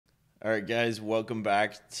All right, guys, welcome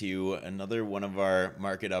back to another one of our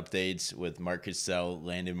market updates with Mark Cassell,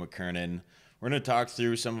 Landon McKernan. We're going to talk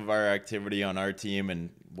through some of our activity on our team and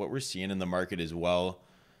what we're seeing in the market as well.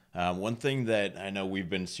 One thing that I know we've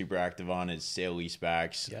been super active on is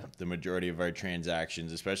sale-leasebacks. Yeah. The majority of our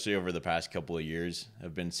transactions, especially over the past couple of years,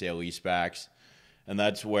 have been sale-leasebacks. And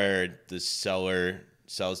that's where the seller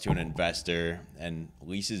sells to an investor and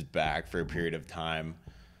leases back for a period of time,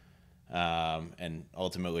 and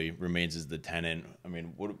ultimately remains as the tenant. I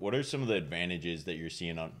mean, what are some of the advantages that you're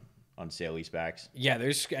seeing on sale leasebacks? Yeah,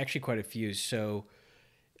 there's actually quite a few. So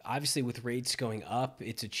obviously with rates going up,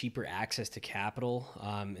 it's a cheaper access to capital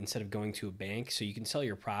instead of going to a bank. So you can sell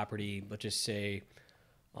your property, let's just say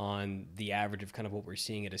on the average of kind of what we're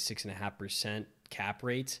seeing at a 6.5% cap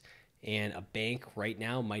rate. And a bank right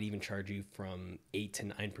now might even charge you from 8 to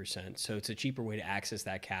 9%. So it's a cheaper way to access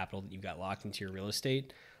that capital that you've got locked into your real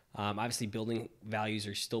estate. Obviously, building values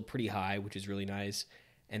are still pretty high, which is really nice.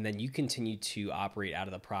 And then you continue to operate out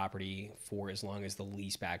of the property for as long as the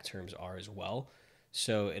lease back terms are as well.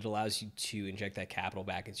 So it allows you to inject that capital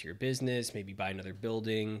back into your business, maybe buy another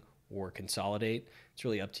building or consolidate. It's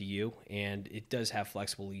really up to you. And it does have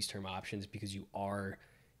flexible lease term options because you are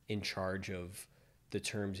in charge of the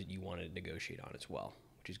terms that you want to negotiate on as well,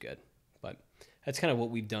 which is good. But that's kind of what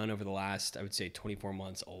we've done over the last, I would say, 24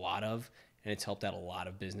 months, a lot of, and it's helped out a lot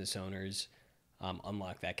of business owners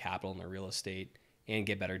unlock that capital in their real estate and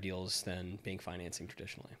get better deals than bank financing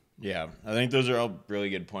traditionally. Yeah, I think those are all really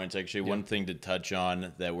good points. Actually, Yep. one thing to touch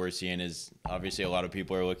on that we're seeing is obviously a lot of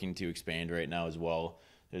people are looking to expand right now as well.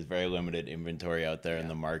 There's very limited inventory out there in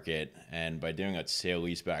the market, and by doing a sale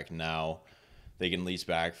leaseback now, they can lease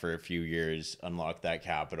back for a few years, unlock that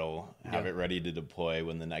capital, have it ready to deploy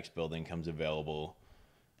when the next building comes available,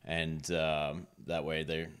 and that way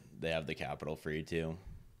they have the capital free too.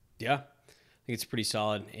 Yeah, I think it's pretty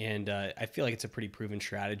solid, and I feel like it's a pretty proven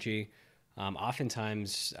strategy.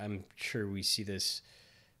 Oftentimes, I'm sure we see this,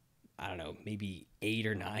 I don't know, maybe 8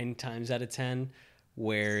 or 9 times out of 10,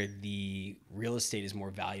 where the real estate is more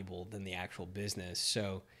valuable than the actual business.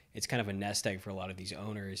 So it's kind of a nest egg for a lot of these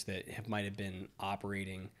owners that might have been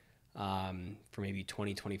operating for maybe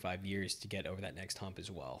 20, 25 years to get over that next hump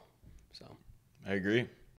as well. So I agree.